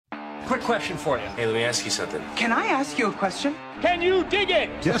quick question for you. Hey, let me ask you something. Can I ask you a question? Can you dig it?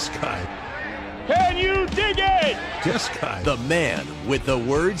 Yes, guy. Can you dig it? Yes, guy. The man with the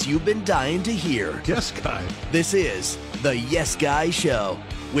words you've been dying to hear. Yes, guy. This is the Yes Guy Show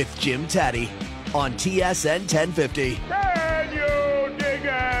with Jim Taddy on TSN 1050. Can you dig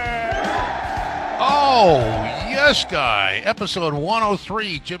it? Oh, yes, guy. Episode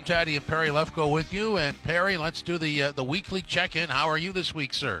 103. Jim Taddy and Perry Lefko with you. And Perry, let's do the weekly check-in. How are you this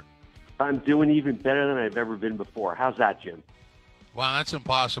week, sir? I'm doing even better than I've ever been before. How's that, Jim? Well, that's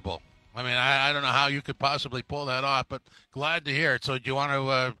impossible. I mean, I don't know how you could possibly pull that off, but glad to hear it. So do you want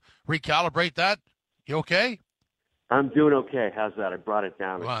to recalibrate that? You okay? I'm doing okay. How's that? I brought it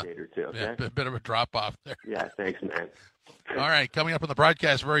down a shade or two, okay? Yeah, a bit of a drop-off there. Yeah, thanks, man. All right, coming up on the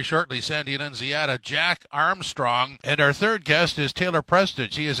broadcast very shortly, Sandy Annunziata, Jack Armstrong, and our third guest is Taylor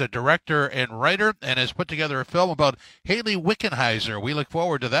Prestage. He is a director and writer and has put together a film about Haley Wickenheiser. We look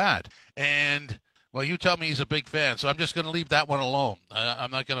forward to that. And well, you tell me he's a big fan, so I'm just going to leave that one alone.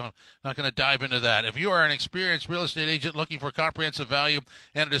 I'm not going to dive into that. If you are an experienced real estate agent looking for comprehensive value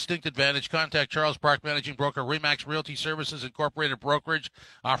and a distinct advantage, contact Charles Park Managing Broker, Remax Realty Services Incorporated Brokerage,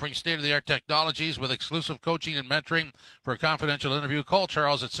 offering state-of-the-art technologies with exclusive coaching and mentoring. For a confidential interview, call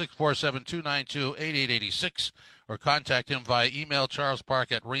Charles at 647-292-8886 or contact him via email,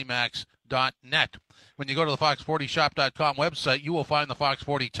 charlespark@remax.net. When you go to the Fox40shop.com website, you will find the Fox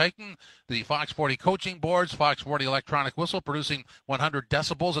 40 Titan, the Fox 40 coaching boards, Fox 40 electronic whistle producing 100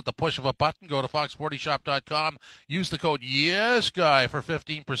 decibels at the push of a button. Go to Fox40shop.com. Use the code YESGUY for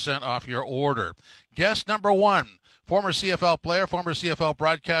 15% off your order. Guest number one, former CFL player, former CFL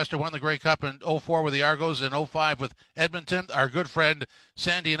broadcaster, won the Grey Cup in 04 with the Argos and 05 with Edmonton, our good friend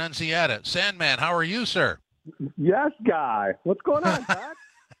Sandy Annunziata. Sandman, how are you, sir? Yes, guy. What's going on, Pat?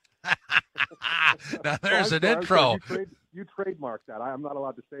 Now there's an intro. You trademarked that. I'm not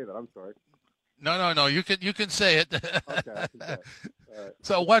allowed to say that. I'm sorry. No. You can say it. Okay. Right.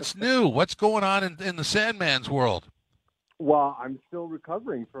 So what's new? What's going on in the Sandman's world? Well, I'm still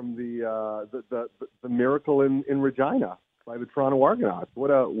recovering from the miracle in Regina by the Toronto Argonauts.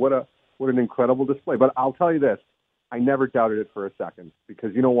 What an incredible display. But I'll tell you this: I never doubted it for a second,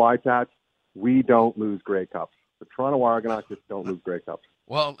 because you know why, Pat? We don't lose Grey Cups. The Toronto Argonauts just don't lose Grey Cups.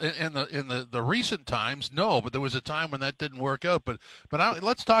 Well, in the recent times, no, but there was a time when that didn't work out. But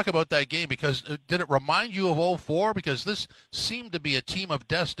let's talk about that game, because did it remind you of 04? Because this seemed to be a team of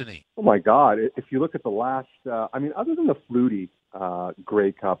destiny. Oh, my God. If you look at the last, other than the Flutie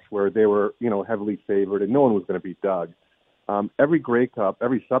Grey Cups where they were, heavily favored and no one was going to beat Doug, every Grey Cup,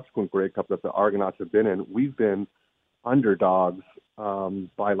 every subsequent Grey Cup that the Argonauts have been in, we've been underdogs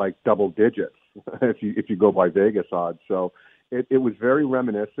by like double digits if you go by Vegas odds. So it was very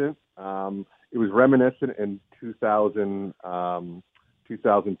reminiscent. It was reminiscent in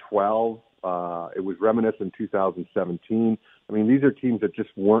 2012. It was reminiscent in 2017. I mean, these are teams that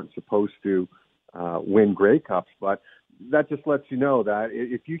just weren't supposed to win Grey Cups, but that just lets you know that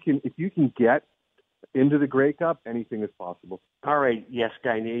if you can get into the Grey Cup, anything is possible. All right, Yes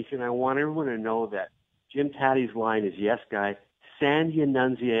Guy Nation. I want everyone to know that Jim Taddy's line is Yes Guy. Sandy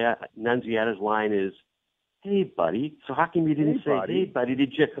Annunziata's line is, hey, buddy. So how come you didn't say, hey, buddy?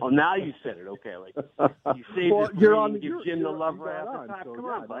 Did you? Oh, now you said it. Okay, like you saved it. You're on. Give Jim the love right off the top. So, Come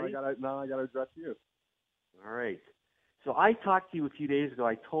on, buddy. Now I got to address you. All right. So I talked to you a few days ago.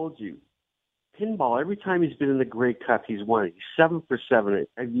 I told you, pinball. Every time he's been in the Grey Cup, he's won it. He's 7 for 7.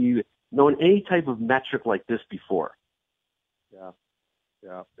 Have you known any type of metric like this before? Yeah.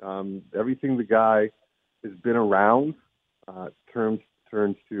 Everything the guy has been around turns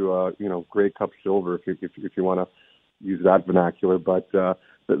to Grey Cup silver, if you want to use that vernacular. But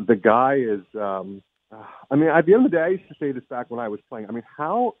the guy is. At the end of the day, I used to say this back when I was playing. I mean,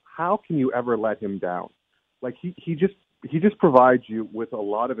 how can you ever let him down? Like he just provides you with a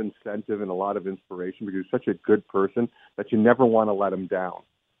lot of incentive and a lot of inspiration, because he's such a good person that you never want to let him down.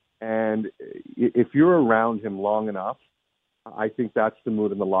 And if you're around him long enough, I think that's the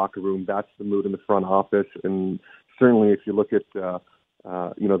mood in the locker room. That's the mood in the front office. And certainly if you look at, the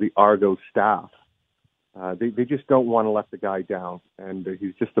Argo staff, they just don't want to let the guy down. And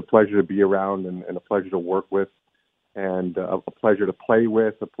he's just a pleasure to be around and a pleasure to work with, and a pleasure to play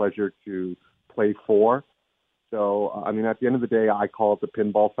with, a pleasure to play for. So, at the end of the day, I call it the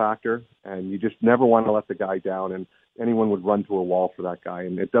pinball factor, and you just never want to let the guy down, and anyone would run to a wall for that guy.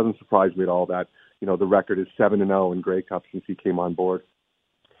 And it doesn't surprise me at all that, the record is 7-0 in Grey Cup since he came on board.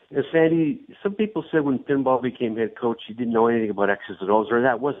 And Sandy, some people said when Pinball became head coach, he didn't know anything about X's and O's, or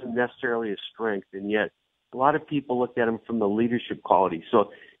that wasn't necessarily his strength, and yet a lot of people looked at him from the leadership quality.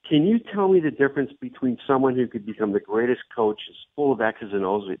 So Can you tell me the difference between someone who could become the greatest coach, is full of X's and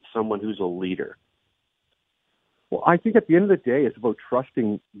O's, with someone who's a leader? Well, I think at the end of the day, it's about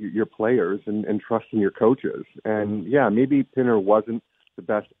trusting your players and trusting your coaches. And yeah, maybe Pinner wasn't the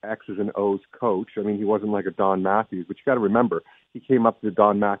best X's and O's coach. I mean, he wasn't like a Don Matthews, but you got to remember, he came up to the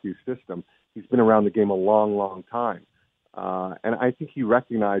Don Matthews system. He's been around the game a long, long time. And I think he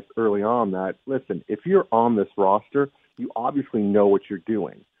recognized early on that, listen, if you're on this roster, you obviously know what you're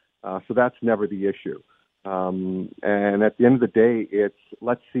doing. So that's never the issue. And at the end of the day, it's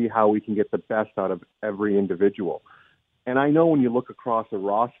let's see how we can get the best out of every individual. And I know when you look across a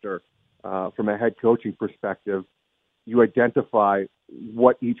roster from a head coaching perspective, you identify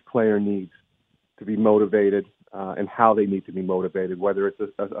what each player needs to be motivated and how they need to be motivated, whether it's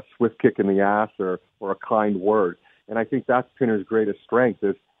a swift kick in the ass or a kind word. And I think that's Pinner's greatest strength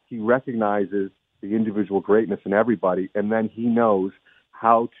is he recognizes the individual greatness in everybody, and then he knows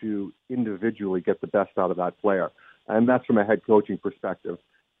how to individually get the best out of that player. And that's from a head coaching perspective.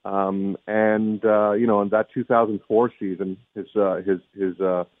 In that 2004 season, his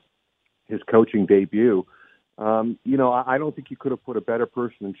coaching debut, I don't think you could have put a better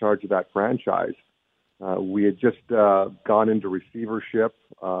person in charge of that franchise. We had just gone into receivership.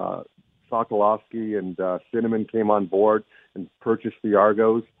 Sokolowski and Cinnamon came on board and purchased the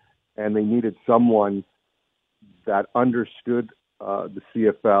Argos, and they needed someone that understood the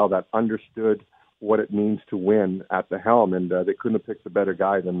CFL, that understood what it means to win at the helm, and they couldn't have picked a better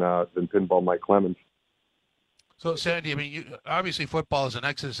guy than Pinball Mike Clemens. So, Sandy, I mean, obviously football is an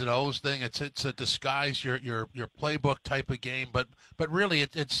X's and O's thing. It's a disguise your playbook type of game, but really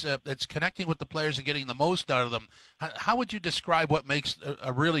it's connecting with the players and getting the most out of them. How would you describe what makes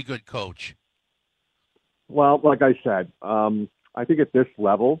a really good coach? Well, like I said, I think at this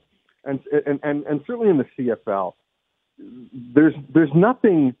level, and certainly in the CFL, there's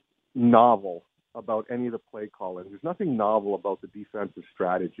nothing novel about any of the play calling. There's nothing novel about the defensive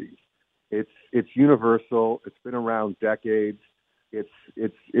strategies. It's universal. It's been around decades.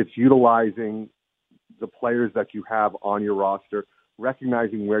 It's utilizing the players that you have on your roster,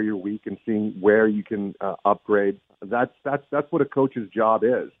 recognizing where you're weak and seeing where you can upgrade. That's what a coach's job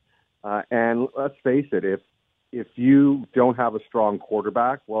is. And let's face it, if you don't have a strong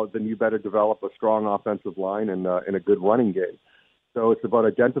quarterback, well, then you better develop a strong offensive line and a good running game. So it's about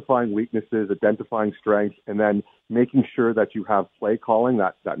identifying weaknesses, identifying strengths, and then making sure that you have play calling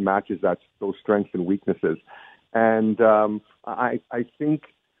that matches those strengths and weaknesses. And I think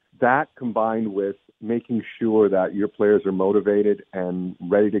that combined with making sure that your players are motivated and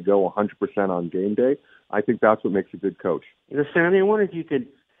ready to go 100% on game day, I think that's what makes a good coach. Sandy, I wonder if you could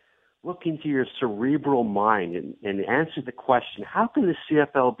look into your cerebral mind and answer the question, how can the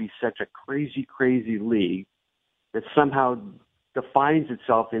CFL be such a crazy, crazy league that somehow defines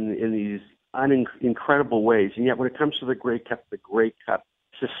itself in these incredible ways, and yet when it comes to the Grey Cup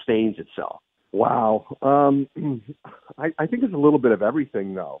sustains itself? Wow. I think it's a little bit of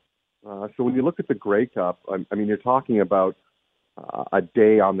everything, though. So when you look at the Grey Cup, I mean, you're talking about a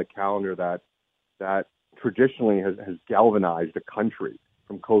day on the calendar that traditionally has galvanized a country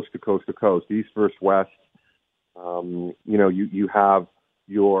from coast to coast to coast, east versus west. You have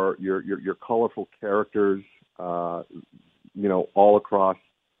your colorful characters, all across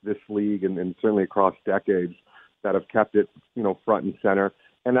this league and certainly across decades that have kept it, front and center.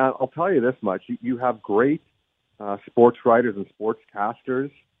 And I'll tell you this much: you have great sports writers and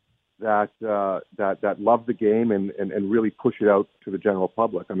sportscasters that love the game and really push it out to the general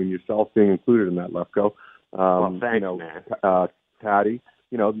public. I mean, yourself being included in that, Lefko. Well, thanks, man. Patty.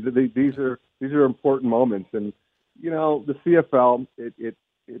 These are important moments, and the CFL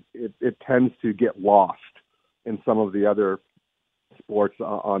it tends to get lost in some of the other sports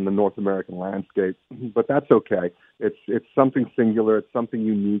on the North American landscape, but that's okay. It's something singular, it's something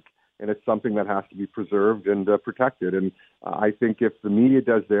unique, and it's something that has to be preserved and protected. And I think if the media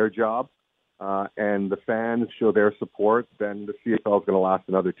does their job and the fans show their support, then the CFL is going to last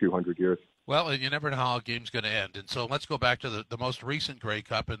another 200 years. Well, and you never know how a game's going to end. And so let's go back to the most recent Grey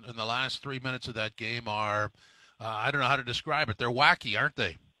Cup, and the last 3 minutes of that game are, I don't know how to describe it, they're wacky, aren't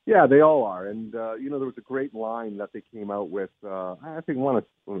they? Yeah, they all are. And, there was a great line that they came out with, I think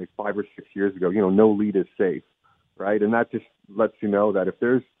only 5 or 6 years ago, no lead is safe, right? And that just lets you know that if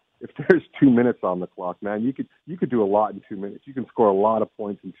there's 2 minutes on the clock, man, you could do a lot in 2 minutes. You can score a lot of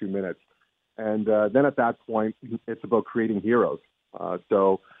points in 2 minutes. And then at that point, it's about creating heroes.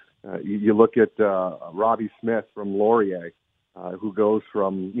 You look at Robbie Smith from Laurier, who goes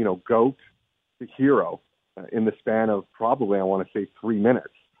from, GOAT to hero in the span of probably, I want to say, 3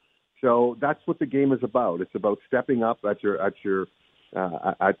 minutes. So that's what the game is about. It's about stepping up at your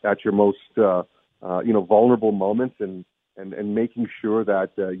at your most vulnerable moments, and making sure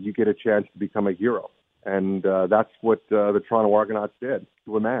that you get a chance to become a hero. And that's what the Toronto Argonauts did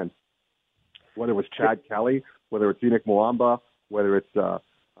to a man. Whether it was Chad Kelly, whether it's Enoch Mwamba, whether it's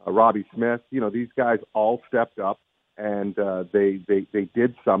Robbie Smith, these guys all stepped up, and they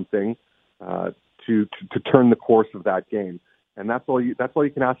did something to turn the course of that game. And that's all you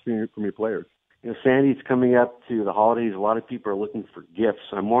can ask from your players. Sandy, it's coming up to the holidays. A lot of people are looking for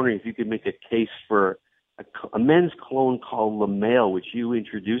gifts. I'm wondering if you could make a case for a men's cologne called Le Male, which you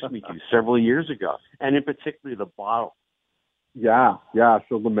introduced me to several years ago, and in particular the bottle. Yeah.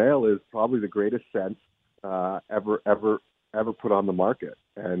 So Le Male is probably the greatest scent ever put on the market,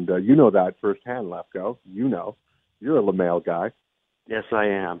 and you know that firsthand, Lefko. You're a Le Male guy. Yes, I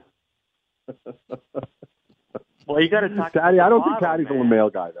am. Well, you got to talk. Taddy, I don't think bottle, Taddy's man. a Le Male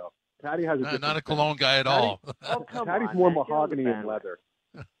guy though. Taddy has not a cologne guy at all. Taddy's more mahogany and leather.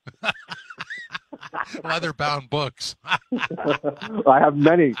 Leather-bound books. I have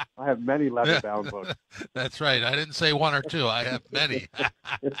many leather-bound books. That's right. I didn't say one or two. I have many.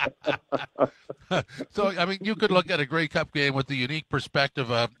 So, I mean, you could look at a Grey Cup game with the unique perspective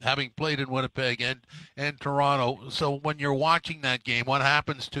of having played in Winnipeg and Toronto. So when you're watching that game, what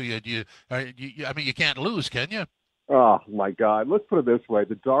happens to you? You can't lose, can you? Oh, my God. Let's put it this way.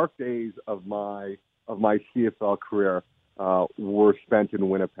 The dark days of my CFL career were spent in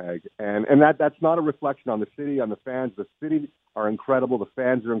Winnipeg. And that's not a reflection on the city, on the fans. The city are incredible. The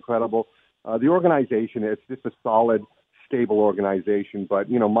fans are incredible. The organization, it's just a solid, stable organization. But,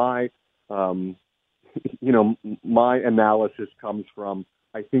 my analysis comes from,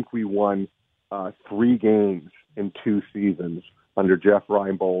 I think we won 3 games in 2 seasons under Jeff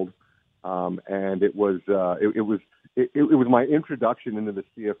Reinbold. And it was my introduction into the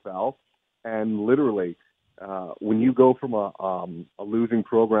CFL. And literally, when you go from a losing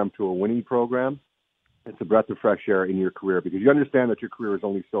program to a winning program, it's a breath of fresh air in your career, because you understand that your career is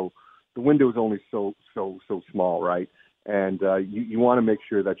the window is only so small, right? And you want to make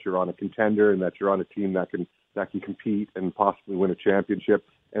sure that you're on a contender and that you're on a team that can compete and possibly win a championship.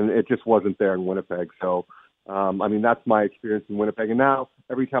 And it just wasn't there in Winnipeg. So, that's my experience in Winnipeg. And now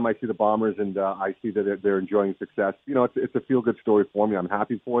every time I see the Bombers and I see that they're enjoying success, it's a feel-good story for me. I'm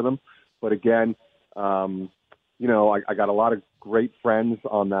happy for them. But again, I got a lot of great friends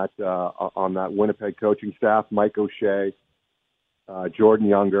on that Winnipeg coaching staff: Mike O'Shea, Jordan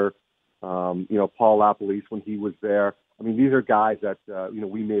Younger, Paul LaPolice when he was there. I mean, these are guys that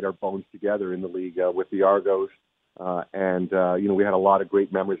we made our bones together in the league with the Argos, and we had a lot of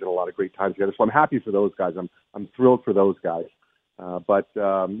great memories and a lot of great times together. So I'm happy for those guys. I'm thrilled for those guys. But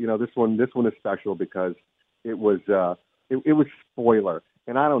this one is special because it was spoiler.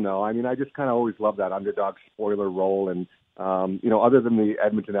 And I don't know. I mean, I just kind of always love that underdog spoiler role. And, other than the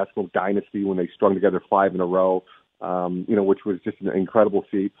Edmonton Eskimos dynasty when they strung together 5 in a row, which was just an incredible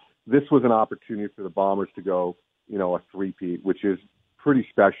feat, this was an opportunity for the Bombers to go, a three-peat, which is pretty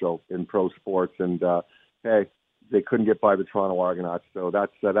special in pro sports. And, hey, they couldn't get by the Toronto Argonauts. So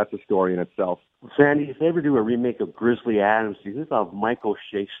that's a story in itself. Sandy, if they ever do a remake of Grizzly Adams, do you think of Mike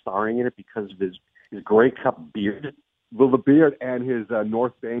O'Shea starring in it because of his Grey Cup beard? Well, the beard and his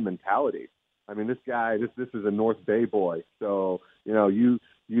North Bay mentality. I mean, this guy, this is a North Bay boy. So, he's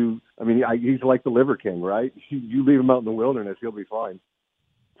like the Liver King, right? You leave him out in the wilderness, he'll be fine.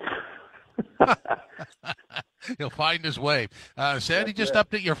 He'll find his way. Sandy, just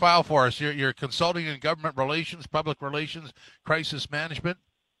update your file for us. You're consulting in government relations, public relations, crisis management.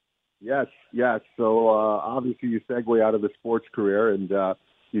 Yes. So obviously you segue out of the sports career and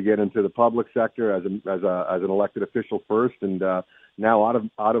you get into the public sector as an elected official first, and now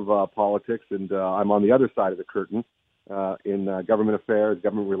out of politics, and I'm on the other side of the curtain in government affairs,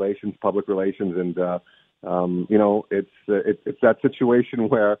 government relations, public relations, and it's that situation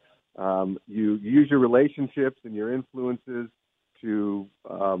where you use your relationships and your influences to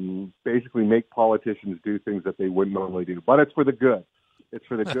basically make politicians do things that they wouldn't normally do, but it's for the good. It's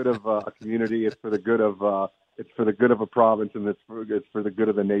for the good of a community. It's for the good of a province, and it's for the good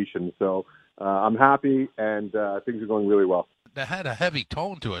of the nation. So I'm happy, and things are going really well. That had a heavy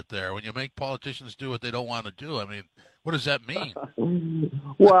tone to it there. When you make politicians do what they don't want to do, I mean, what does that mean?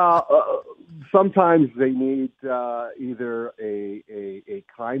 Well, sometimes they need either a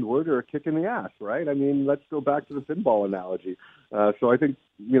kind word or a kick in the ass, right? I mean, let's go back to the pinball analogy. So I think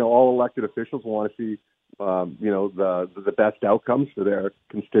all elected officials want to see the best outcomes for their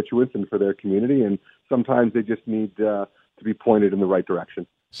constituents and for their community, and sometimes they just need to be pointed in the right direction.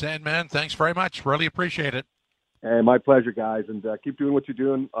 Sandman, thanks very much. Really appreciate it. And my pleasure, guys, and keep doing what you're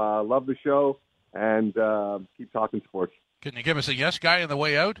doing. Love the show, and keep talking sports. Can you give us a yes guy on the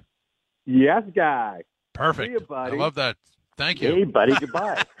way out? Yes, guy. Perfect. See you, buddy. I love that. Thank you. Hey, buddy,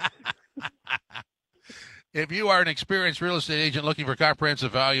 goodbye. If you are an experienced real estate agent looking for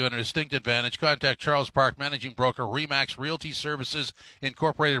comprehensive value and a distinct advantage, contact Charles Park, managing broker, RE/MAX Realty Services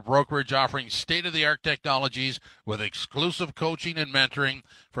Incorporated Brokerage, offering state-of-the-art technologies with exclusive coaching and mentoring.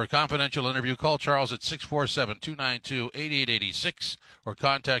 For a confidential interview, call Charles at 647-292-8886 or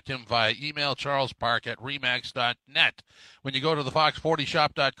contact him via email, charlespark@remax.net. When you go to the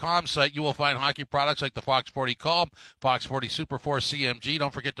Fox40shop.com site, you will find hockey products like the Fox 40 Call, Fox 40 Super Force CMG.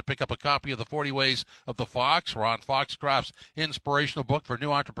 Don't forget to pick up a copy of the 40 Ways of the Fox, Ron Foxcroft's inspirational book for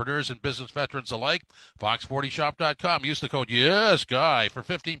new entrepreneurs and business veterans alike. Fox40shop.com. Use the code YesGuy for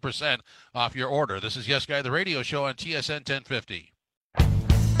 15% off your order. This is Yes Guy, the radio show on TSN 1050.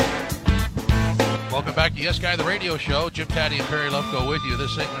 Welcome back to Yes Guy, the radio show. Jim Taddy and Perry Lefko with you.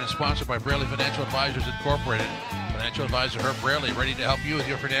 This segment is sponsored by Braley Financial Advisors Incorporated. Financial advisor Herb Braley, ready to help you with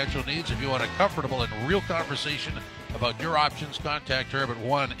your financial needs. If you want a comfortable and real conversation about your options, contact Herb at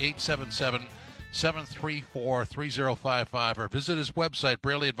 1-877-734-3055 or visit his website,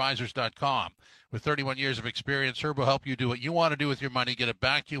 BraleyAdvisors.com. With 31 years of experience, Herb will help you do what you want to do with your money, get it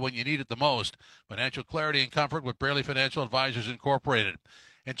back to you when you need it the most. Financial clarity and comfort with Braley Financial Advisors Incorporated.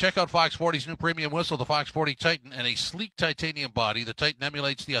 And check out Fox 40's new premium whistle, the Fox 40 Titan, and a sleek titanium body. The Titan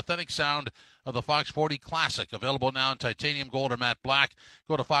emulates the authentic sound of the Fox 40 Classic. Available now in titanium, gold, or matte black.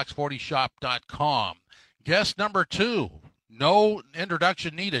 Go to fox40shop.com. Guest number 2, no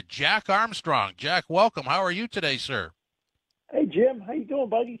introduction needed, Jack Armstrong. Jack, welcome. How are you today, sir? Hey, Jim. How you doing,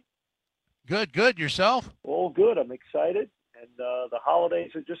 buddy? Good, good. Yourself? All good. I'm excited, and the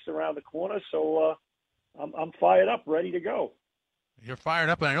holidays are just around the corner, so I'm fired up, ready to go. You're fired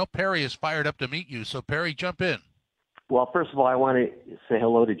up, and I know Perry is fired up to meet you, so Perry, jump in. Well, first of all, I want to say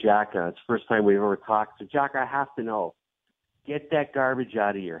hello to Jack. It's the first time we've ever talked. So, Jack, I have to know, get that garbage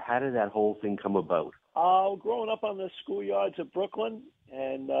out of here. How did that whole thing come about? Growing up on the schoolyards of Brooklyn,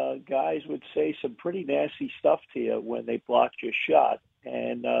 and guys would say some pretty nasty stuff to you when they blocked your shot.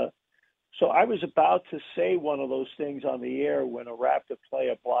 And so I was about to say one of those things on the air when a Raptor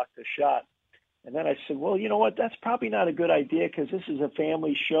player blocked a shot. And then I said, well, you know what, that's probably not a good idea because this is a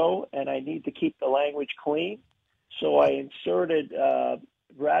family show and I need to keep the language clean. So I inserted,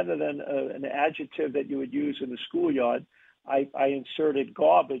 rather than an adjective that you would use in the schoolyard, I inserted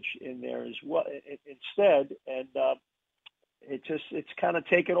garbage in there as well instead. And it's kind of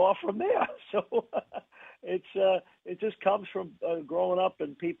taken off from there. So it just comes from growing up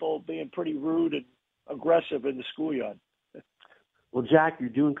and people being pretty rude and aggressive in the schoolyard. Well, Jack, you're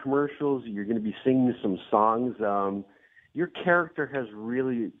doing commercials. You're going to be singing some songs. Your character has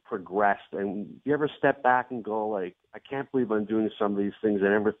really progressed. And you ever step back and go, like, I can't believe I'm doing some of these things. I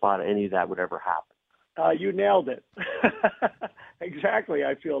never thought any of that would ever happen. You nailed it. Exactly.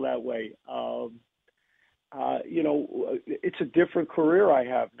 I feel that way. It's a different career I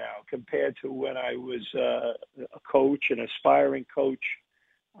have now compared to when I was a coach, an aspiring coach.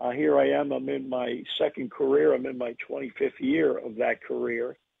 Here I am. I'm in my second career. I'm in my 25th year of that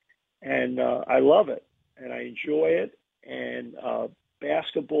career. And I love it, and I enjoy it. And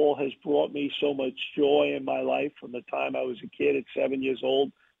basketball has brought me so much joy in my life from the time I was a kid at 7 years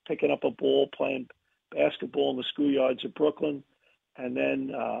old, picking up a ball, playing basketball in the schoolyards of Brooklyn, and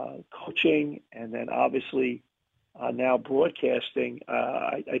then coaching, and then obviously now broadcasting.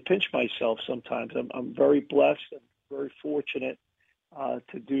 I pinch myself sometimes. I'm very blessed and very fortunate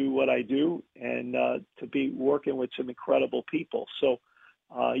to do what I do and to be working with some incredible people. So,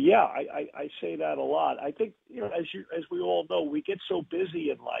 I say that a lot. I think, as we all know, we get so busy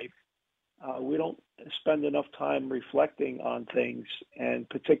in life, we don't spend enough time reflecting on things and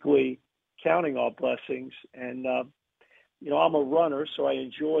particularly counting our blessings. And, I'm a runner, so I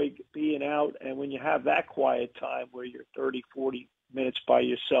enjoy being out. And when you have that quiet time where you're 30, 40 minutes by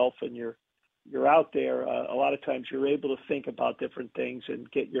yourself and you're out there, a lot of times you're able to think about different things and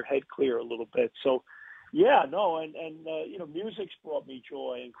get your head clear a little bit. So, music's brought me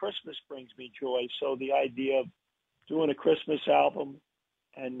joy, and Christmas brings me joy. So the idea of doing a Christmas album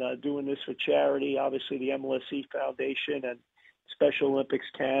and doing this for charity, obviously the MLSE Foundation and Special Olympics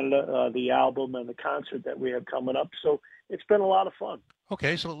Canada, the album and the concert that we have coming up. So it's been a lot of fun.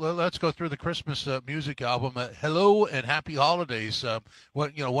 Okay, so let's go through the Christmas music album. Hello and Happy Holidays.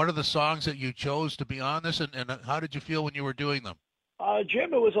 What are the songs that you chose to be on this, and how did you feel when you were doing them?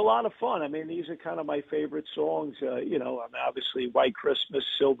 Jim, it was a lot of fun. I mean, these are kind of my favorite songs. Obviously White Christmas,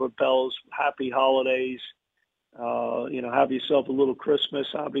 Silver Bells, Happy Holidays. Have Yourself a Little Christmas.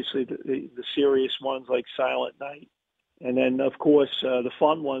 Obviously, the serious ones like Silent Night, and then of course the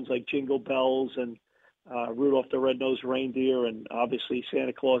fun ones like Jingle Bells and Rudolph the Red-Nosed Reindeer, and obviously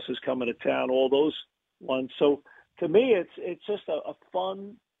Santa Claus is Coming to Town, all those ones. So to me, it's just a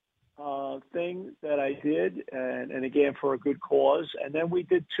fun thing that I did, and again, for a good cause. And then we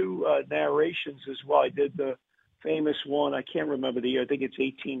did 2 narrations as well. I did the famous one, I can't remember the year, I think it's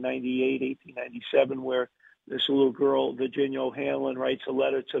 1898, 1897, where this little girl, Virginia O'Hanlon, writes a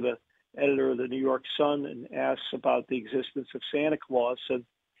letter to the editor of the New York Sun and asks about the existence of Santa Claus. And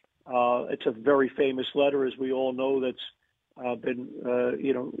it's a very famous letter, as we all know, that's been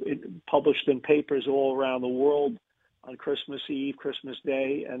published in papers all around the world on Christmas Eve, Christmas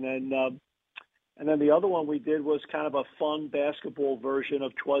Day. And then the other one we did was kind of a fun basketball version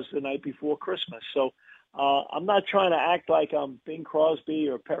of 'Twas the Night Before Christmas. So I'm not trying to act like I'm Bing Crosby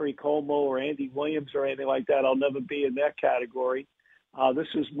or Perry Como or Andy Williams or anything like that. I'll never be in that category. This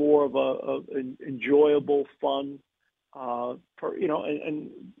is more of an enjoyable, fun, I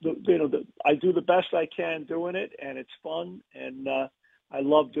do the best I can doing it, and it's fun, and I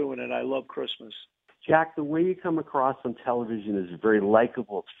love doing it. I love Christmas. Jack, the way you come across on television is very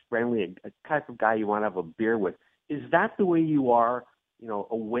likable. It's friendly, a type of guy you want to have a beer with. Is that the way you are,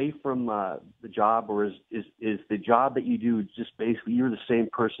 away from the job, or is the job that you do just basically you're the same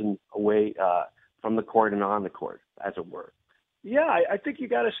person away from the court and on the court, as it were? Yeah, I think you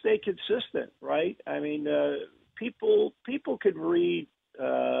got to stay consistent, right? I mean, people could read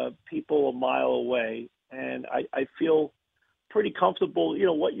people a mile away, and I feel pretty comfortable.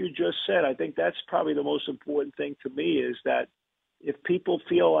 What you just said, I think that's probably the most important thing to me, is that if people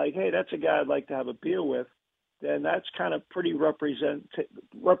feel like, hey, that's a guy I'd like to have a beer with, then that's kind of pretty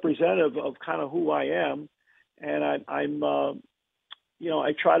representative of kind of who I am. And I'm I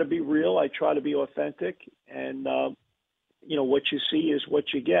try to be real. I try to be authentic, and what you see is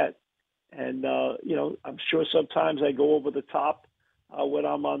what you get. And, I'm sure sometimes I go over the top when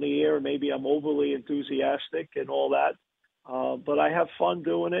I'm on the air. Maybe I'm overly enthusiastic and all that. But I have fun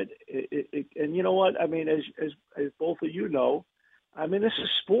doing it. And you know what? I mean, as both of you know, I mean, this is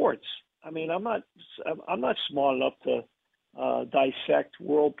sports. I mean, I'm not smart enough to dissect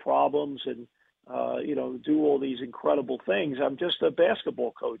world problems and, do all these incredible things. I'm just a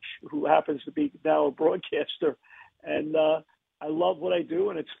basketball coach who happens to be now a broadcaster. And I love what I do,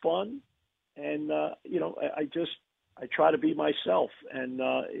 and it's fun. And, I try to be myself, and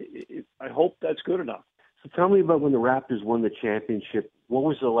I hope that's good enough. So tell me about when the Raptors won the championship. What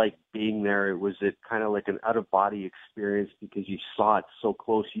was it like being there? Was it kind of like an out-of-body experience because you saw it so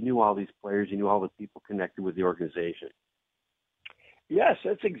close? You knew all these players. You knew all the people connected with the organization. Yes,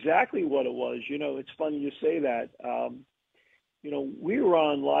 that's exactly what it was. It's funny you say that. We were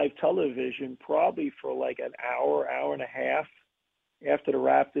on live television probably for like an hour and a half after the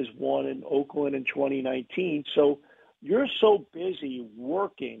Raptors won in Oakland in 2019. So you're so busy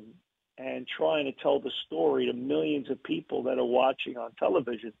working and trying to tell the story to millions of people that are watching on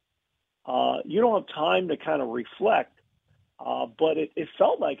television. You don't have time to kind of reflect, but it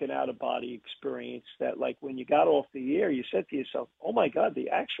felt like an out-of-body experience that, like, when you got off the air, you said to yourself, oh, my God, the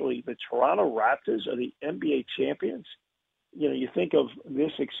Toronto Raptors are the NBA champions. You think of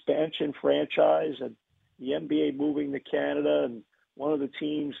this expansion franchise and the NBA moving to Canada and one of the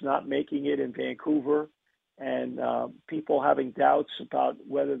teams not making it in Vancouver, and people having doubts about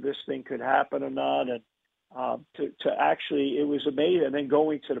whether this thing could happen or not. And to actually, it was amazing. And then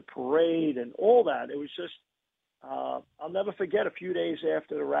going to the parade and all that, it was just, I'll never forget, a few days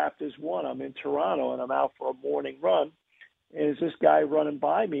after the Raptors won, I'm in Toronto and I'm out for a morning run. And there's this guy running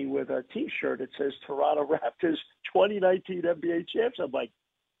by me with a T-shirt that says Toronto Raptors 2019 NBA champs. I'm like,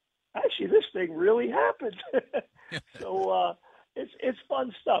 actually, this thing really happened. So it's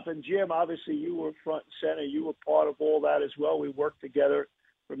fun stuff. And Jim, obviously, you were front and center. You were part of all that as well. We worked together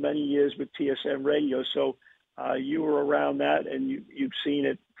for many years with TSN Radio. So you were around that, and you've seen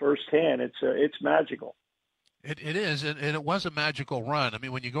it firsthand. It's magical. It is, and it was a magical run. I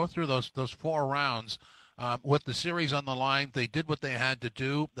mean, when you go through those 4 rounds, with the series on the line, they did what they had to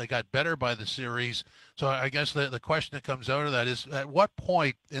do. They got better by the series. So I guess the question that comes out of that is, at what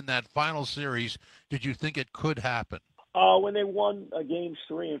point in that final series did you think it could happen? When they won games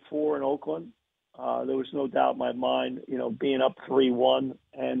 3 and 4 in Oakland, there was no doubt in my mind, being up 3-1.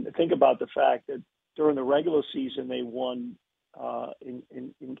 And think about the fact that during the regular season, they won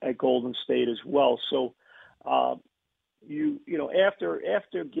at Golden State as well. So,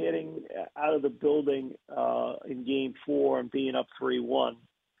 after getting out of the building in Game 4 and being up 3-1,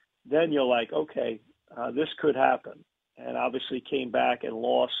 then you're like, okay, this could happen. And obviously came back and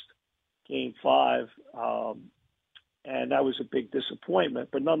lost Game 5, and that was a big disappointment.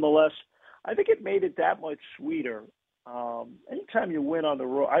 But nonetheless, I think it made it that much sweeter. Anytime you win on the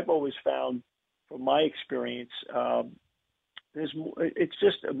road, I've always found from my experience. It's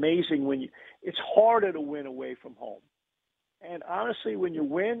just amazing it's harder to win away from home. And honestly, when you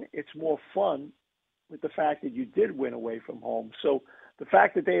win, it's more fun with the fact that you did win away from home. So the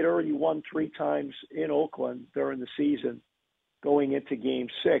fact that they had already won 3 times in Oakland during the season going into Game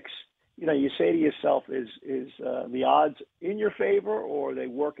 6, you say to yourself, is the odds in your favor or are they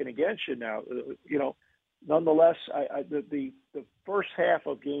working against you now? Nonetheless, the first half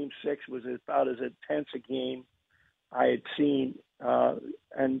of Game 6 was about as intense a game I had seen,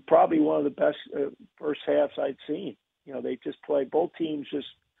 and probably one of the best first halves I'd seen. They just played, both teams just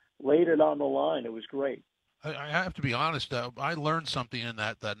laid it on the line. It was great. I have to be honest, I learned something in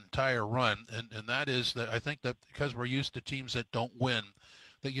that entire run, and that is that I think that because we're used to teams that don't win,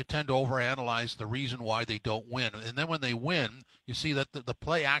 that you tend to overanalyze the reason why they don't win. And then when they win, you see that the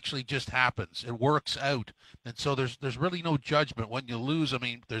play actually just happens. It works out. And so there's really no judgment. When you lose, I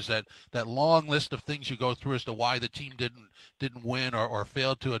mean, there's that long list of things you go through as to why the team didn't win or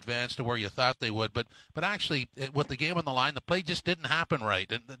failed to advance to where you thought they would. But actually, with the game on the line, the play just didn't happen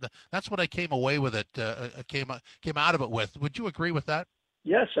right. And that's what I came away with it, came out of it with. Would you agree with that?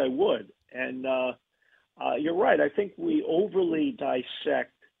 Yes, I would. And you're right. I think we overly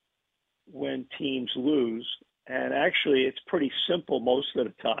dissect when teams lose, and actually it's pretty simple most of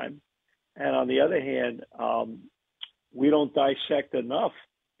the time. And on the other hand, we don't dissect enough.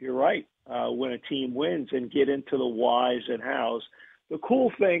 You're right. When a team wins and get into the whys and hows. The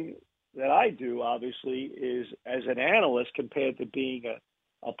cool thing that I do, obviously, is as an analyst compared to being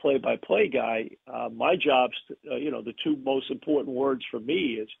a play-by-play guy, my job's, the 2 most important words for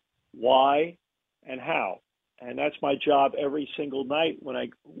me is why and how. And that's my job every single night when I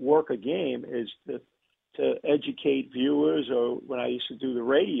work a game, is to educate viewers, or when I used to do the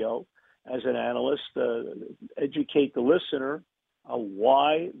radio as an analyst, educate the listener on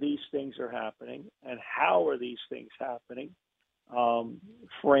why these things are happening and how are these things happening,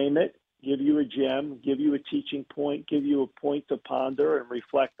 frame it, give you a gem, give you a teaching point, give you a point to ponder and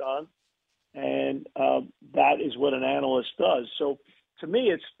reflect on. And that is what an analyst does. So to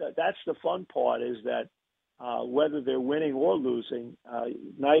me, that's the fun part, is that whether they're winning or losing,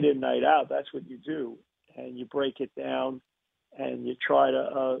 night in, night out, that's what you do. And you break it down and you try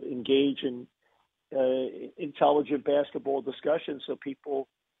to engage in intelligent basketball discussion so people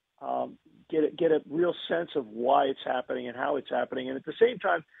get a real sense of why it's happening and how it's happening. And at the same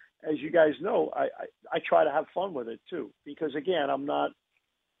time, as you guys know, I try to have fun with it too, because again, I'm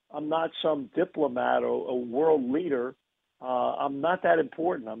not some diplomat or a world leader. I'm not that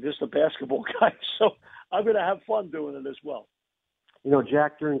important. I'm just a basketball guy. So I'm going to have fun doing it as well.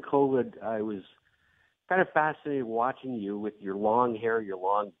 Jack, during COVID, I was kind of fascinated watching you with your long hair, your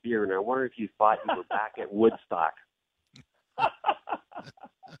long beard, and I wonder if you thought you were back at Woodstock.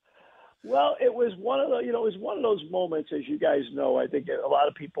 Well, it was one of those moments, as you guys know. I think a lot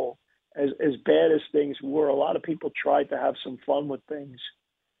of people, as bad as things were, a lot of people tried to have some fun with things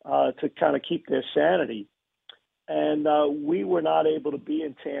to kind of keep their sanity. And we were not able to be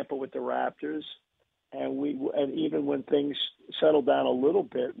in Tampa with the Raptors, and even when things settled down a little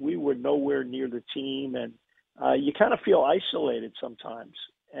bit, we were nowhere near the team, and you kind of feel isolated sometimes.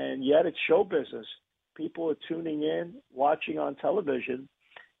 And yet, it's show business. People are tuning in, watching on television,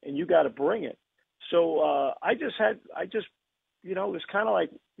 and you got to bring it. So I just it was kind of like,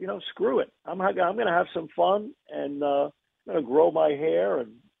 screw it. I'm going to have some fun, and I'm going to grow my hair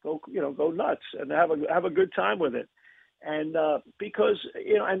and go nuts and have a good time with it. And because,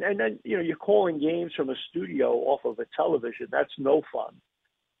 and then, you're calling games from a studio off of a television. That's no fun.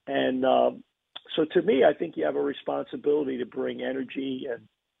 And so to me, I think you have a responsibility to bring energy and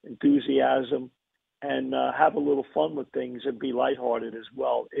enthusiasm and have a little fun with things and be lighthearted as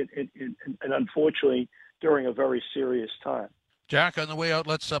well. And unfortunately, during a very serious time. Jack, on the way out,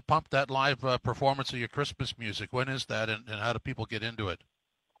 let's pump that live performance of your Christmas music. When is that, and how do people get into it?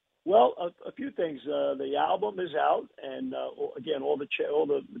 Well, a few things. The album is out, and again, all the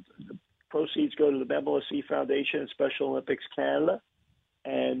proceeds go to the MLSE Foundation and Special Olympics Canada,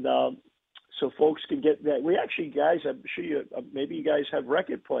 and so folks can get that. We actually, guys, I'm sure maybe you guys have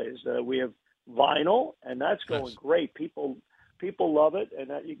record players. We have vinyl, and that's going great. People love it,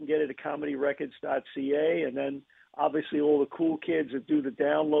 and that you can get it at comedyrecords.ca, and then obviously all the cool kids that do the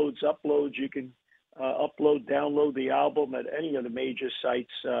downloads, uploads, you can download the album at any of the major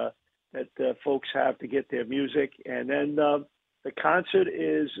sites that folks have to get their music. And then the concert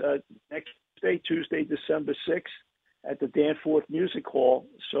is next Tuesday, December 6th at the Danforth Music Hall.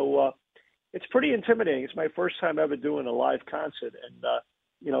 So it's pretty intimidating. It's my first time ever doing a live concert. And,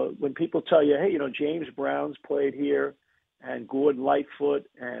 when people tell you, hey, James Brown's played here and Gordon Lightfoot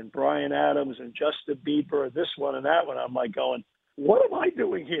and Bryan Adams and Justin Bieber, this one and that one. I'm like going, what am I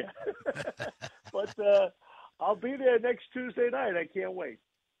doing here? But I'll be there next Tuesday night. I can't wait.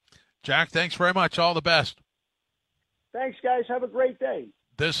 Jack, thanks very much. All the best. Thanks, guys. Have a great day.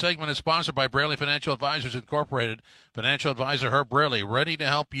 This segment is sponsored by Braley Financial Advisors Incorporated. Financial advisor Herb Braley, ready to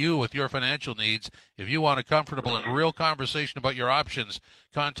help you with your financial needs. If you want a comfortable and real conversation about your options,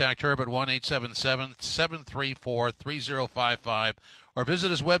 contact Herb at 1-877-734-3055 or visit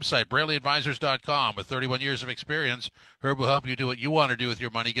his website, BraleyAdvisors.com. With 31 years of experience, Herb will help you do what you want to do with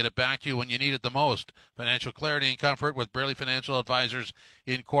your money, get it back to you when you need it the most. Financial clarity and comfort with Braley Financial Advisors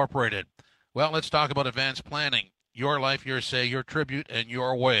Incorporated. Well, let's talk about advanced planning. Your life, your say, your tribute, and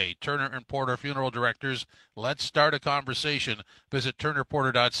your way. Turner and Porter Funeral Directors. Let's start a conversation. Visit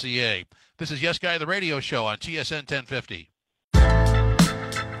turnerporter.ca. This is Yes Guy, the radio show on TSN 1050.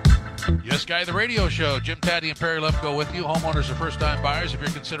 Yes Guy, the radio show. Jim Taddy and Perry Lefko with you. Homeowners or first-time buyers, if you're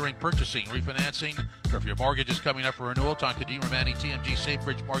considering purchasing, refinancing, or if your mortgage is coming up for renewal, talk to Dean Romani, TMG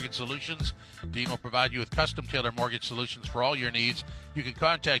SafeBridge Mortgage Solutions. Dean will provide you with custom-tailored mortgage solutions for all your needs. You can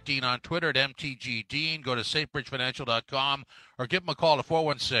contact Dean on Twitter at MTGDean. Go to safebridgefinancial.com or give him a call to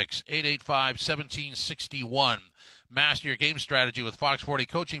 416-885-1761. Master your game strategy with Fox 40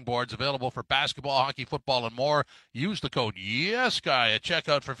 coaching boards available for basketball, hockey, football, and more. Use the code YESGUY at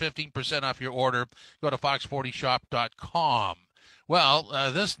checkout for 15% off your order. Go to fox40shop.com. Well,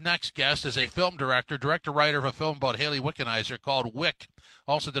 this next guest is a film director-writer of a film about Hayley Wickenheiser called Wick.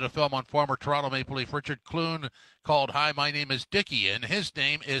 Also did a film on former Toronto Maple Leaf Richard Clune called Hi, My Name is Dickie, and his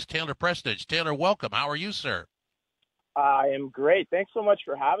name is Taylor Prestage. Taylor, welcome. How are you, sir? I am great. Thanks so much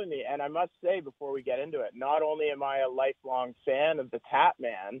for having me. And I must say, before we get into it, not only am I a lifelong fan of the Tap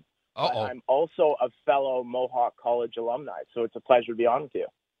Man, but I'm also a fellow Mohawk College alumni. So it's a pleasure to be on with you.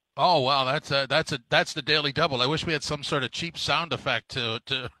 Oh, wow, that's the daily double. I wish we had some sort of cheap sound effect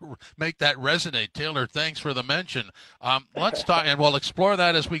to make that resonate. Taylor, thanks for the mention. Let's talk, and we'll explore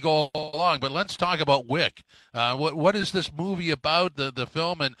that as we go along. But let's talk about Wick. What is this movie about? The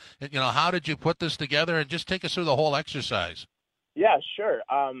film, and how did you put this together? And just take us through the whole exercise. Yeah, sure.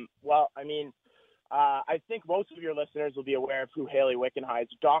 Well, I mean, I think most of your listeners will be aware of who Hayley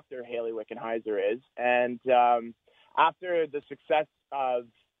Wickenheiser, Dr. Hayley Wickenheiser is, and after the success of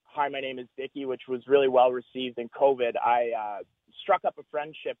Hi, My Name is Dickie, which was really well received in COVID, I struck up a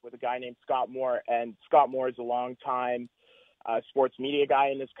friendship with a guy named Scott Moore. And Scott Moore is a longtime sports media guy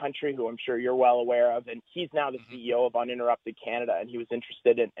in this country who I'm sure you're well aware of. And he's now the CEO of Uninterrupted Canada. And he was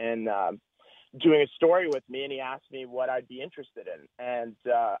interested in doing a story with me, and he asked me what I'd be interested in. And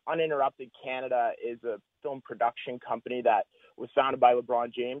Uninterrupted Canada is a film production company that was founded by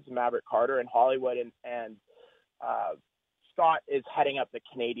LeBron James and Maverick Carter in Hollywood. And Scott is heading up the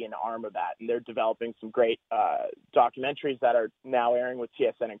Canadian arm of that, and they're developing some great documentaries that are now airing with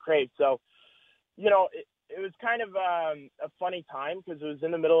TSN and Crave. So, it was kind of a funny time because it was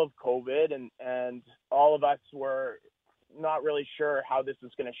in the middle of COVID, and all of us were not really sure how this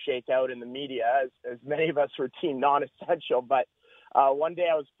was going to shake out in the media, as many of us were team non-essential. But one day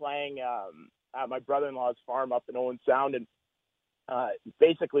I was playing at my brother-in-law's farm up in Owen Sound, and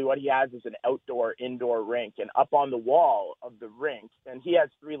basically what he has is an outdoor-indoor rink, and up on the wall of the rink, and he has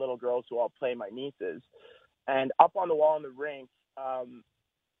 3 little girls who all play my nieces, and up on the wall in the rink,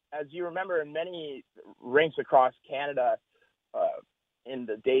 as you remember, in many rinks across Canada, in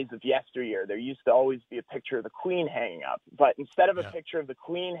the days of yesteryear, there used to always be a picture of the Queen hanging up, but instead of a picture of the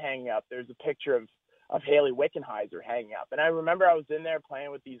Queen hanging up, there's a picture of Hayley Wickenheiser hanging up. And I remember I was in there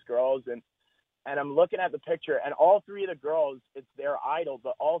playing with these girls, and I'm looking at the picture, and all 3 of the girls, it's their idol,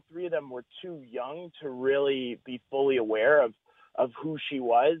 but all 3 of them were too young to really be fully aware of who she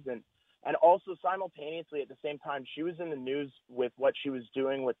was. And also simultaneously at the same time, she was in the news with what she was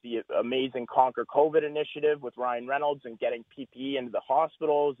doing with the amazing Conquer COVID initiative with Ryan Reynolds and getting PPE into the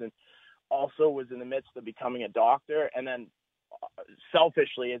hospitals, and also was in the midst of becoming a doctor. And then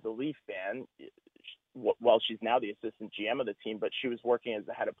selfishly, as a Leaf fan, well, she's now the assistant GM of the team, but she was working as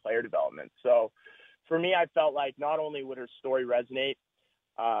the head of player development. So for me, I felt like not only would her story resonate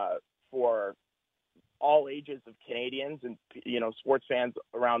for all ages of Canadians and, sports fans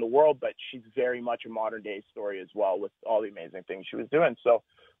around the world, but she's very much a modern day story as well with all the amazing things she was doing. So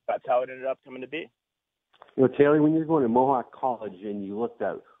that's how it ended up coming to be. Taylor, when you're going to Mohawk College and you looked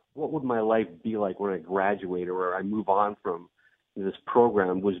at what would my life be like when I graduate or I move on from this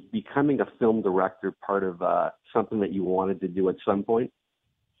program, was becoming a film director part of something that you wanted to do at some point?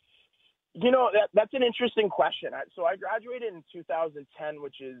 That's an interesting question. So I graduated in 2010,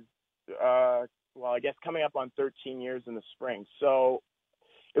 which is, I guess coming up on 13 years in the spring. So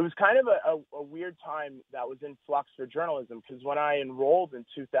it was was kind of a weird time that was in flux for journalism, because when I enrolled in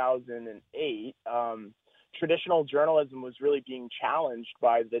 2008, traditional journalism was really being challenged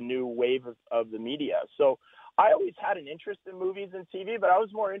by the new wave of the media. So I always had an interest in movies and TV, but I was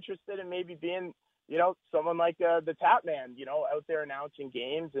more interested in maybe being, you know, someone like the Tap Man, you know, out there announcing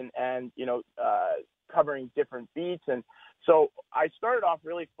games and you know, covering different beats. And so I started off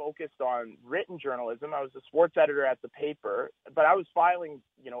really focused on written journalism. I was a sports editor at the paper, but I was filing,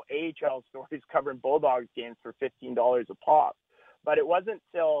 you know, AHL stories covering Bulldogs games for $15 a pop. But it wasn't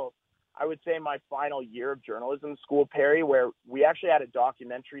till, I would say, my final year of journalism school, Perry, where we actually had a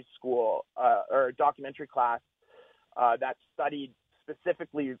documentary school or a documentary class that studied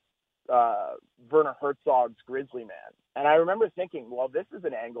specifically Werner Herzog's Grizzly Man. And I remember thinking, well, this is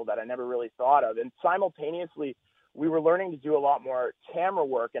an angle that I never really thought of. And simultaneously, we were learning to do a lot more camera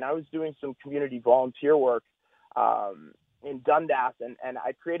work, and I was doing some community volunteer work in Dundas, and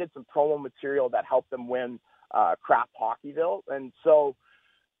I created some promo material that helped them win Kraft Hockeyville. And so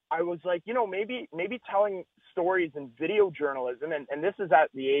I was like, you know, maybe telling stories in video journalism, and this is at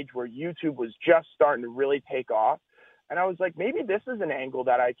the age where YouTube was just starting to really take off. And I was like, maybe this is an angle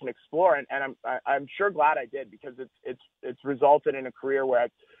that I can explore, and I'm sure glad I did, because it's resulted in a career where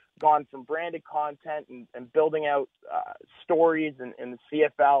I've gone from branded content and building out stories in the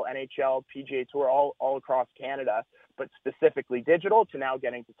CFL, NHL, PGA Tour, all across Canada, but specifically digital, to now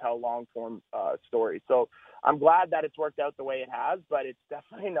getting to tell long-form stories. So I'm glad that it's worked out the way it has, but it's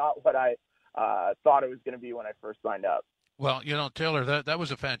definitely not what I thought it was going to be when I first signed up. Well, you know, Taylor, that was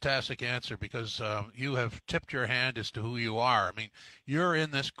a fantastic answer, because you have tipped your hand as to who you are. I mean, you're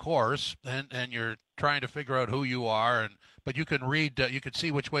in this course and you're trying to figure out who you are, but you can read, you can see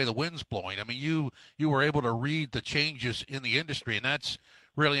which way the wind's blowing. I mean, you were able to read the changes in the industry, and that's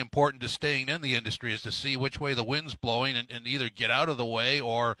really important to staying in the industry, is to see which way the wind's blowing and either get out of the way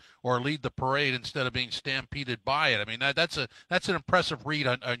or lead the parade instead of being stampeded by it. I mean, that's an impressive read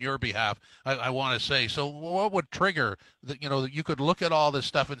on your behalf, I want to say. So what would trigger that, you know, that you could look at all this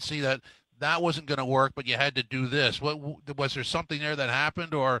stuff and see that wasn't going to work, but you had to do this? What was there something there that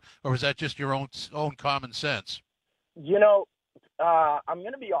happened, or was that just your own common sense? You know, I'm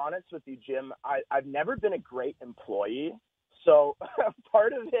going to be honest with you, Jim. I've never been a great employee. So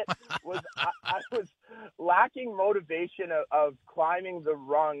part of it was I was lacking motivation of climbing the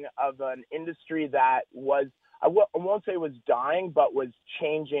rung of an industry that was, I won't say was dying, but was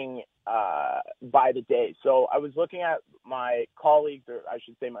changing by the day. So I was looking at my colleagues, or I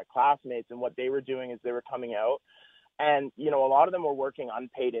should say my classmates, and what they were doing as they were coming out. And, you know, a lot of them were working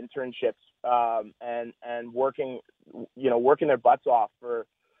unpaid internships and working their butts off for.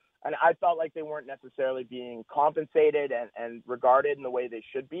 And I felt like they weren't necessarily being compensated and regarded in the way they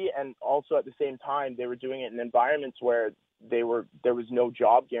should be. And also at the same time, they were doing it in environments where there was no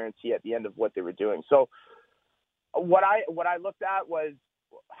job guarantee at the end of what they were doing. So what I looked at was,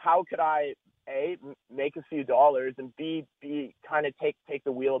 how could I, A, make a few dollars, and B, kind of take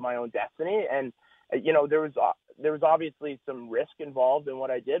the wheel of my own destiny. And, you know, there was obviously some risk involved in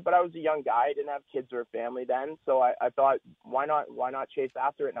what I did, but I was a young guy. I didn't have kids or a family then. So I thought, why not chase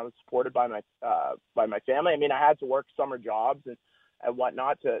after it? And I was supported by my family. I mean, I had to work summer jobs and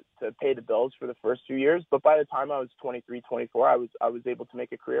whatnot to pay the bills for the first few years. But by the time I was 23, 24, I was able to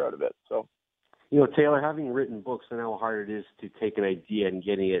make a career out of it. So, you know, Taylor, having written books, I know how hard it is to take an idea and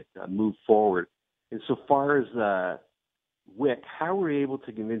getting it moved forward. And so far as Wick, how were you able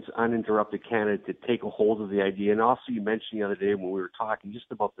to convince Uninterrupted Canada to take a hold of the idea? And also, you mentioned the other day when we were talking just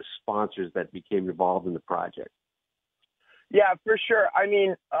about the sponsors that became involved in the project. Yeah, for sure. I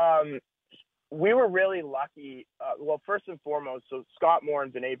mean, we were really lucky. Well, first and foremost, so Scott Moore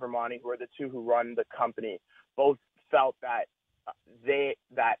and Vinay Vermani, who are the two who run the company, both felt that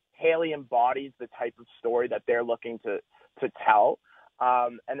that Haley embodies the type of story that they're looking to tell.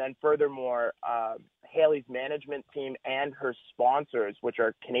 And then furthermore, Haley's management team and her sponsors, which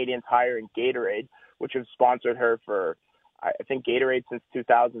are Canadian Tire and Gatorade, which have sponsored her for, I think, Gatorade since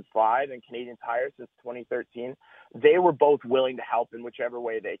 2005 and Canadian Tire since 2013, they were both willing to help in whichever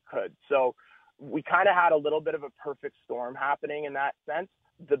way they could. So we kind of had a little bit of a perfect storm happening in that sense.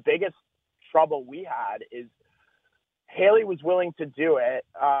 The biggest trouble we had is Haley was willing to do it,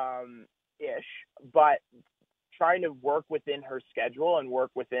 but trying to work within her schedule and work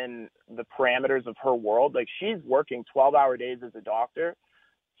within the parameters of her world. Like, she's working 12-hour days as a doctor,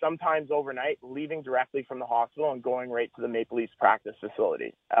 sometimes overnight, leaving directly from the hospital and going right to the Maple Leafs practice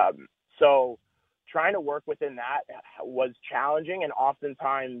facility. So trying to work within that was challenging. And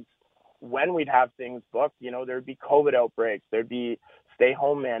oftentimes when we'd have things booked, you know, there'd be COVID outbreaks, there'd be stay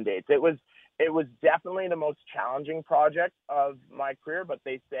home mandates. It it was definitely the most challenging project of my career, but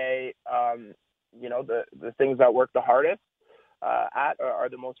they say, the things that work the hardest are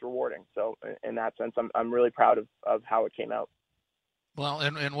the most rewarding. So in that sense, I'm really proud of how it came out. Well,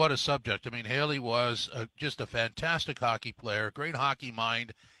 and what a subject. I mean, Hayley was just a fantastic hockey player, great hockey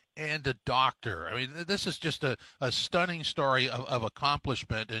mind, and a doctor. I mean, this is just a stunning story of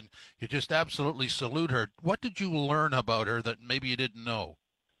accomplishment, and you just absolutely salute her. What did you learn about her that maybe you didn't know?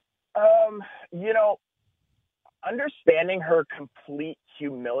 Understanding her complete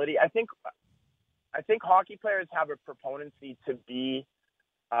humility. I think hockey players have a propendency to be,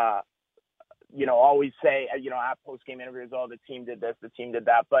 always say, at post-game interviews, oh, the team did this, the team did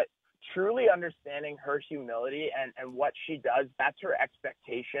that. But truly understanding her humility and what she does, that's her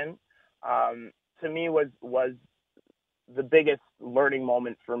expectation, to me was the biggest learning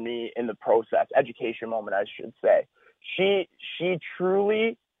moment for me in the process, education moment, I should say. She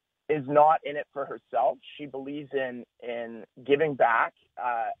truly is not in it for herself. She believes in giving back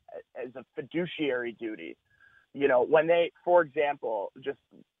as a fiduciary duty. When they, for example, just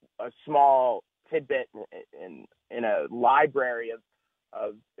a small tidbit in a library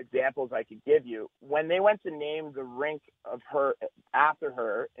of examples I could give you, when they went to name the rink of her after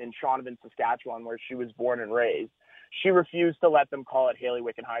her in Shaunavon, Saskatchewan, where she was born and raised, she refused to let them call it Hayley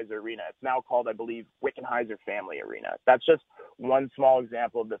Wickenheiser Arena. It's now called, I believe, Wickenheiser Family Arena. That's just one small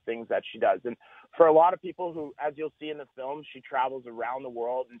example of the things that she does. And for a lot of people who, as you'll see in the film, she travels around the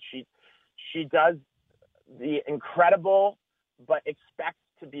world and she does the incredible, but expects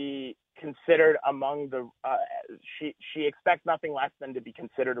to be considered among the she expects nothing less than to be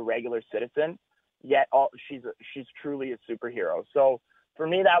considered a regular citizen, yet she's truly a superhero. So for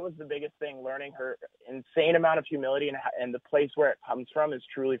me, that was the biggest thing, learning her insane amount of humility, and the place where it comes from is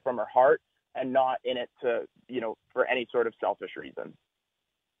truly from her heart and not in it to, for any sort of selfish reason.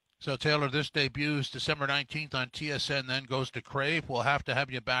 So, Taylor, this debuts December 19th on TSN, then goes to Crave. We'll have to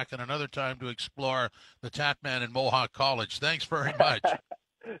have you back at another time to explore the Tatman and Mohawk College. Thanks very much.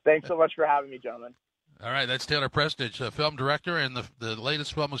 Thanks so much for having me, gentlemen. All right, that's Taylor Prestidge, film director, and the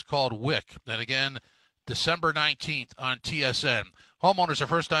latest film is called Wick. And again, December 19th on TSN. Homeowners are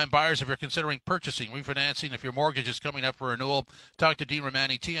first-time buyers if you're considering purchasing, refinancing. If your mortgage is coming up for renewal, talk to Dean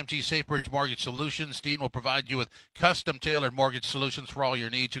Romani, TMT SafeBridge Mortgage Solutions. Dean will provide you with custom-tailored mortgage solutions for all your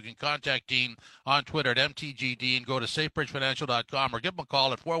needs. You can contact Dean on Twitter at MTGDean. Go to safebridgefinancial.com or give him a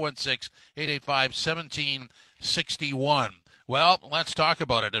call at 416-885-1761. Well, let's talk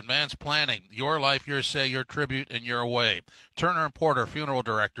about it. Advanced planning, your life, your say, your tribute, and your way. Turner & Porter, funeral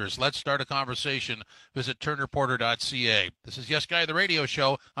directors. Let's start a conversation. Visit turnerporter.ca. This is Yes Guy, the radio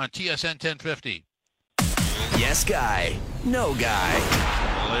show on TSN 1050. Yes Guy, No Guy.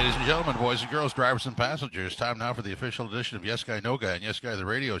 Ladies and gentlemen, boys and girls, drivers and passengers, time now for the official edition of Yes Guy, No Guy and Yes Guy, the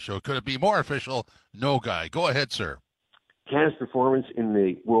radio show. Could it be more official? No Guy. Go ahead, sir. Canada's performance in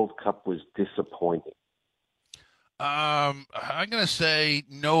the World Cup was disappointing. I'm going to say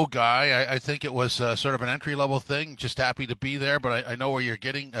no, Guy. I think it was sort of an entry-level thing. Just happy to be there, but I know where you're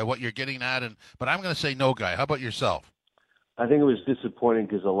getting what you're getting at. But I'm going to say no, Guy. How about yourself? I think it was disappointing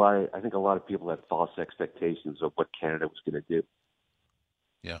because I think a lot of people had false expectations of what Canada was going to do.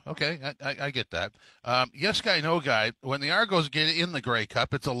 Yeah, okay, I get that. Yes, Guy, no, Guy. When the Argos get in the Grey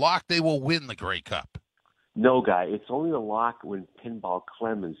Cup, it's a lock they will win the Grey Cup. No, Guy. It's only a lock when Pinball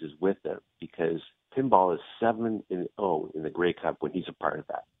Clemens is with them, because Pinball is 7-0 in the Grey Cup when he's a part of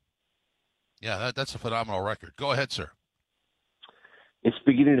that. Yeah, that's a phenomenal record. Go ahead, sir. It's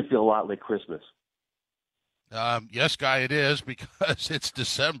beginning to feel a lot like Christmas. Yes, Guy, it is, because it's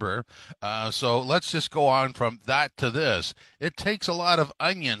December. So let's just go on from that to this. It takes a lot of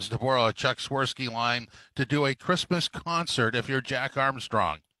onions, to borrow a Chuck Swirsky line, to do a Christmas concert if you're Jack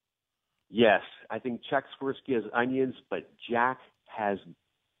Armstrong. Yes, I think Chuck Swirsky has onions, but Jack has,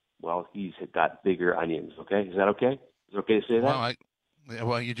 well, he's got bigger onions, okay? Is that okay? Is it okay to say that?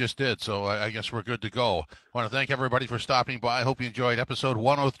 Well, you just did, so I guess we're good to go. I want to thank everybody for stopping by. I hope you enjoyed episode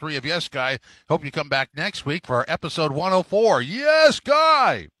 103 of Yes Guy. Hope you come back next week for episode 104. Yes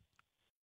Guy!